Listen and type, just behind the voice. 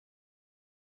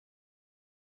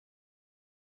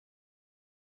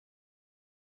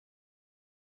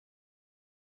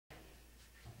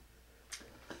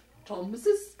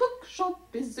Thomas's bookshop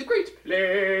is a great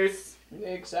place.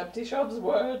 Except he shoves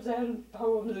words and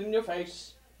poems in your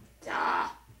face.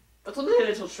 Ah, that's only a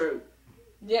little true.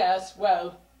 Yes,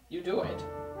 well, you do it.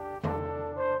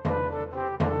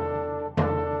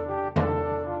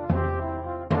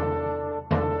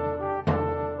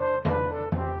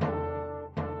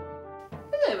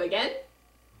 Hello again.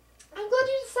 I'm glad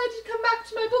you decided to come back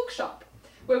to my bookshop,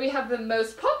 where we have the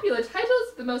most popular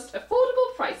titles at the most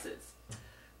affordable prices.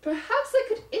 Perhaps I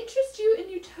could interest you in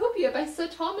Utopia by Sir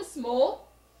Thomas More?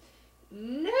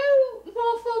 No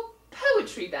more for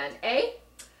poetry then, eh?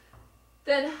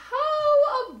 Then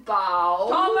how about...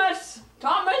 Thomas!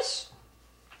 Thomas!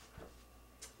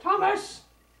 Thomas!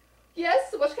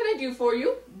 Yes, what can I do for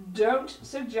you? Don't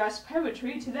suggest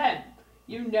poetry to them.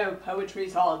 You know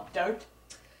poetry's all dirt.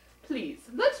 Please,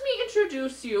 let me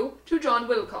introduce you to John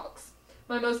Wilcox,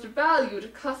 my most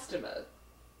valued customer.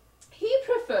 He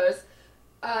prefers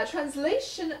a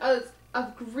translation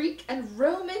of Greek and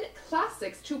Roman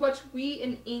classics to what we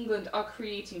in England are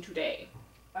creating today.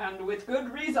 And with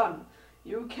good reason.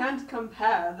 You can't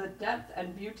compare the depth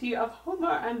and beauty of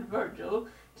Homer and Virgil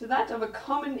to that of a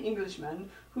common Englishman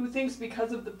who thinks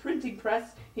because of the printing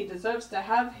press he deserves to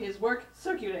have his work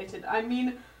circulated. I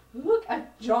mean, look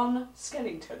at John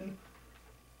Skellington.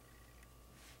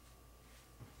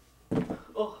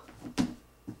 Oh.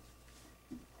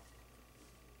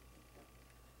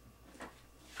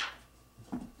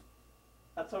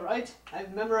 That's all right.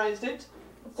 I've memorized it.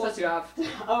 Of course you have.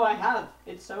 Oh, I have.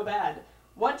 It's so bad.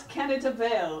 What can it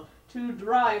avail to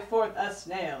drive forth a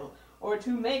snail, or to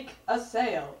make a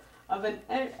sail of an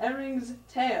herring's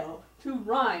tail, to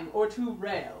rhyme or to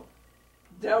rail?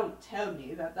 Don't tell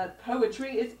me that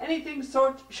poetry is anything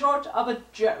short of a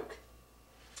joke.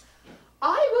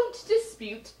 I won't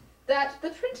dispute that the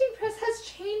printing press has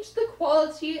changed the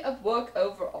quality of work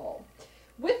overall.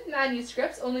 With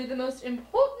manuscripts, only the most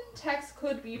important text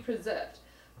could be preserved.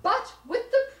 But with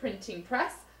the printing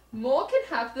press, more can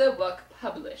have their work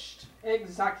published.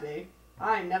 Exactly.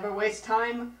 I never waste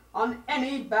time on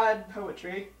any bad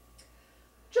poetry.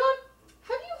 John,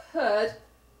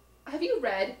 have you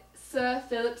read Sir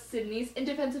Philip Sidney's In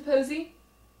Defense of Poesy?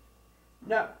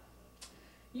 No.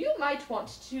 You might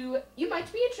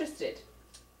be interested.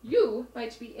 You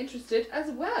might be interested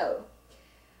as well.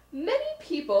 Many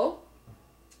people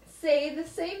say the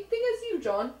same thing as you,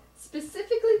 John,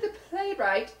 specifically the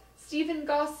playwright Stephen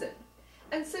Gosson.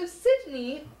 And so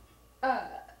Sidney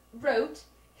wrote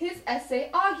his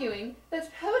essay arguing that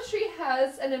poetry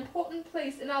has an important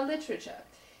place in our literature.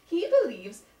 He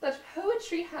believes that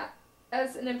poetry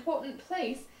has an important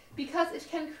place because it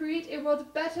can create a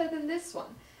world better than this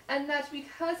one, and that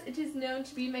because it is known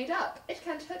to be made up, it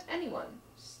can't hurt anyone.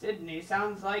 Sidney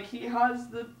sounds like he has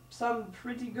some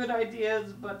pretty good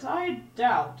ideas, but I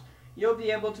doubt you'll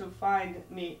be able to find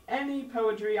me any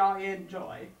poetry I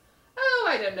enjoy. Oh,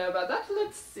 I don't know about that.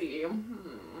 Let's see.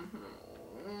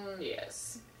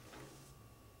 Yes.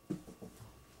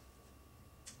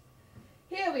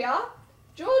 Here we are.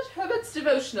 George Herbert's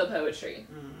devotional poetry.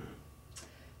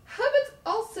 Herbert's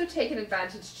also taken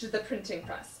advantage to the printing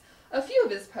press. A few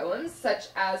of his poems, such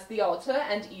as The Altar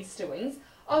and Easter Wings,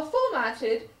 are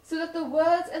formatted so that the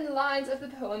words and lines of the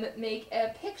poem make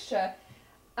a picture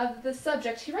of the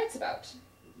subject he writes about.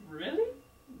 Really?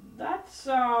 That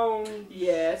sounds...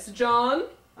 Yes, John?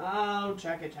 I'll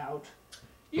check it out.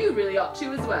 You really ought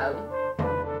to as well.